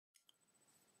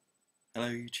Hello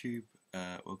YouTube,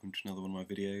 welcome to another one of my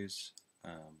videos.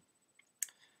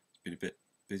 It's been a bit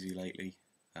busy lately.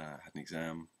 Had an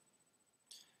exam,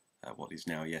 what is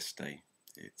now yesterday.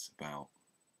 It's about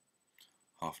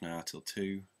half an hour till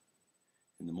 2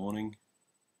 in the morning,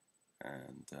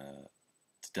 and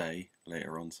today,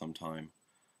 later on sometime,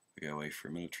 I go away for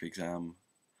a military exam,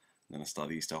 and then I start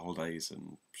the Easter holidays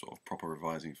and sort of proper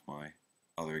revising for my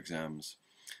other exams.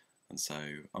 And so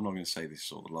I'm not going to say this is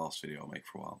sort of the last video I'll make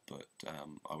for a while, but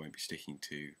I won't be sticking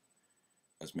to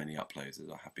as many uploads as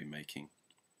I have been making.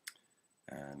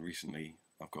 And recently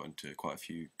I've got into quite a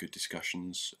few good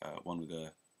discussions, one with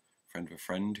a friend of a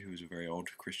friend who was a very odd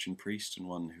Christian priest, and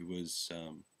one who was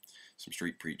some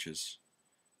street preachers.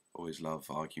 Always love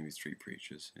arguing with street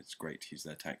preachers. It's great to use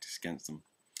their tactics against them.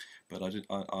 But I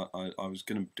was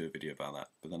going to do a video about that,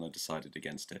 but then I decided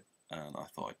against it, and I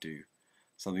thought I'd do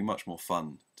something much more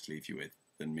fun to leave you with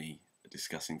than me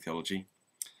discussing theology,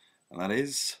 and that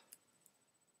is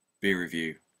beer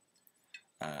review.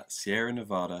 Sierra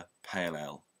Nevada Pale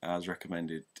Ale, as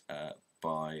recommended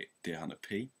by Deer Hunter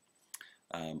P.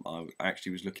 I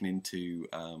actually was looking into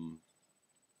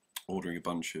ordering a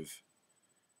bunch of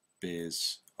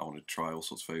beers. I wanted to try all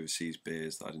sorts of overseas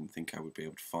beers that I didn't think I would be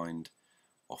able to find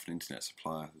off an internet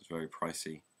supplier. It was very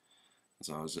pricey.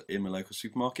 So I was in my local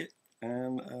supermarket,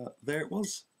 and there it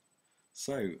was.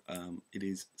 So it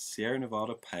is Sierra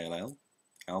Nevada Pale Ale,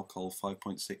 alcohol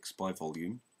 5.6 by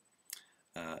volume,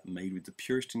 made with the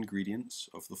purest ingredients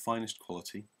of the finest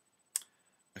quality,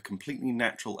 a completely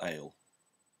natural ale.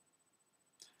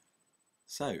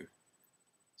 So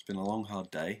it's been a long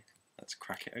hard day. Let's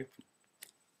crack it open.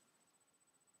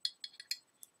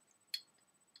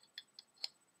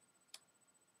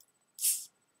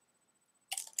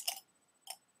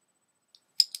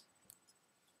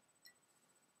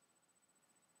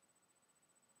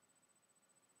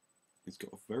 It's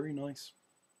got a very nice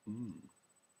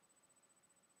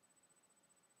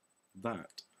that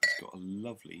has got a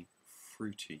lovely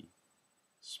fruity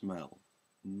smell.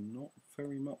 Not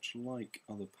very much like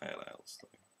other pale ales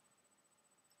though.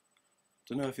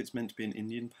 Don't know if it's meant to be an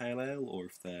Indian pale ale or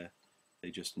if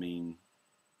they just mean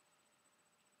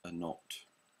a not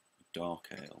dark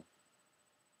ale.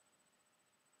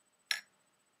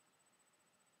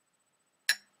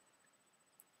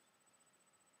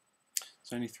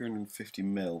 It's only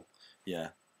 350ml. Yeah.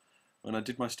 When I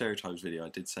did my stereotypes video, I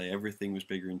did say everything was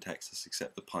bigger in Texas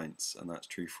except the pints, and that's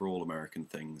true for all American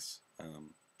things.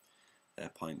 Their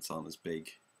pints aren't as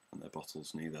big, and their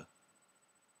bottles neither.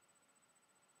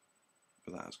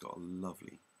 But that has got a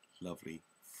lovely, lovely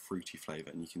fruity flavour,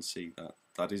 and you can see that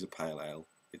that is a pale ale.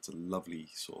 It's a lovely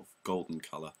sort of golden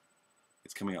colour.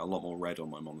 It's coming out a lot more red on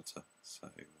my monitor, so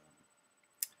I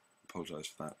apologise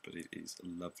for that, but it is a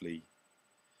lovely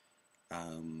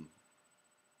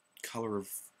colour of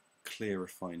clear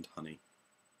refined honey.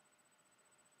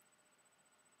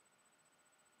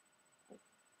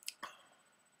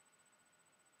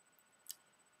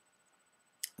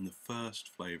 And the first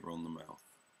flavour on the mouth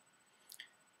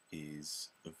is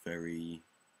a very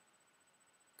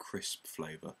crisp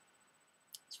flavour.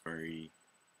 It's very,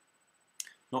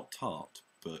 not tart,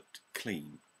 but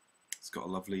clean. It's got a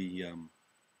lovely,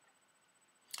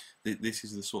 this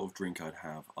is the sort of drink I'd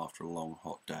have after a long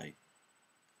hot day.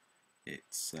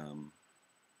 It's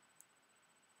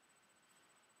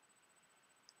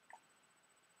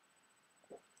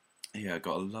yeah,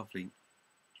 got a lovely,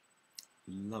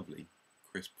 lovely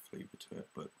crisp flavour to it,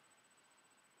 but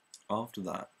after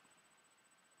that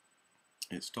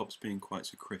it stops being quite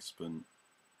so crisp, and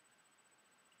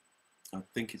I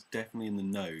think it's definitely in the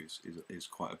nose is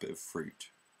quite a bit of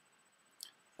fruit,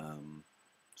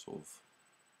 sort of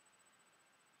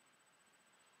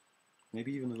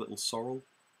maybe even a little sorrel.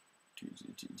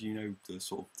 Do you know the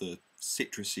sort of the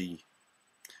citrusy,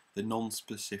 the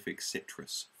non-specific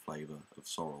citrus flavour of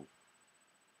sorrel?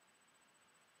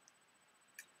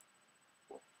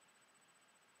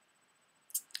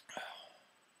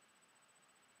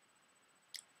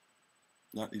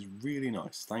 That is really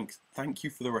nice. Thank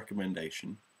you for the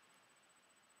recommendation.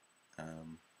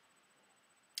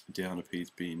 Deanna P's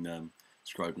been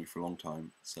described me for a long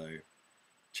time, so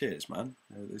cheers, man.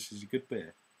 This is a good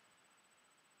beer.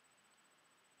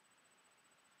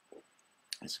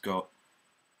 It's got,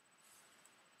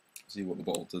 see what the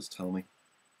bottle does tell me.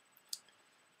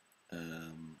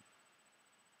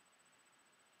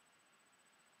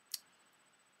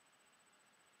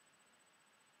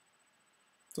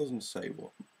 Doesn't say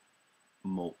what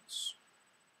malts.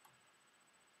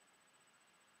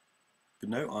 But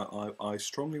no, I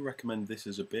strongly recommend this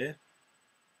as a beer.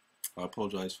 I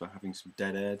apologise for having some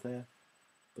dead air there,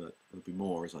 but there'll be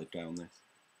more as I down this.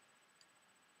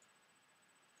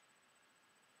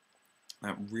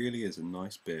 That really is a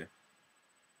nice beer.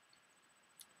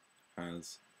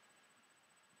 Has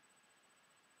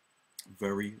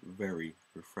very, very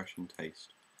refreshing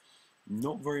taste.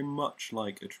 Not very much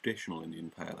like a traditional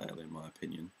Indian Pale Ale in my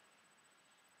opinion,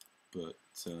 but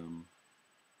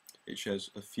it shares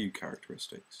a few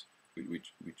characteristics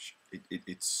which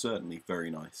it's certainly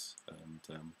very nice,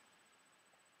 and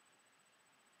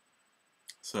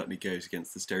certainly goes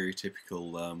against the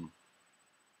stereotypical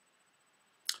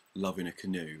love in a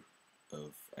canoe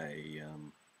of a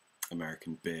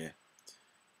American beer,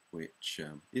 which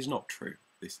is not true.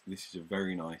 This is a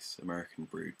very nice American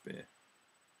brewed beer.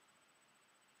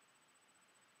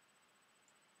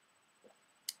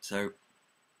 So,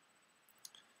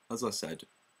 as I said,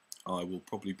 I will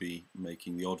probably be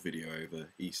making the odd video over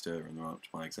Easter and the run up to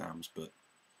my exams, but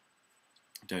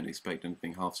don't expect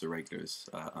anything half so regular as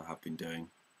I have been doing.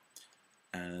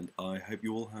 And I hope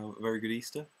you all have a very good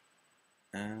Easter,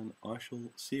 and I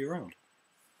shall see you around.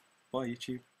 Bye,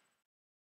 YouTube.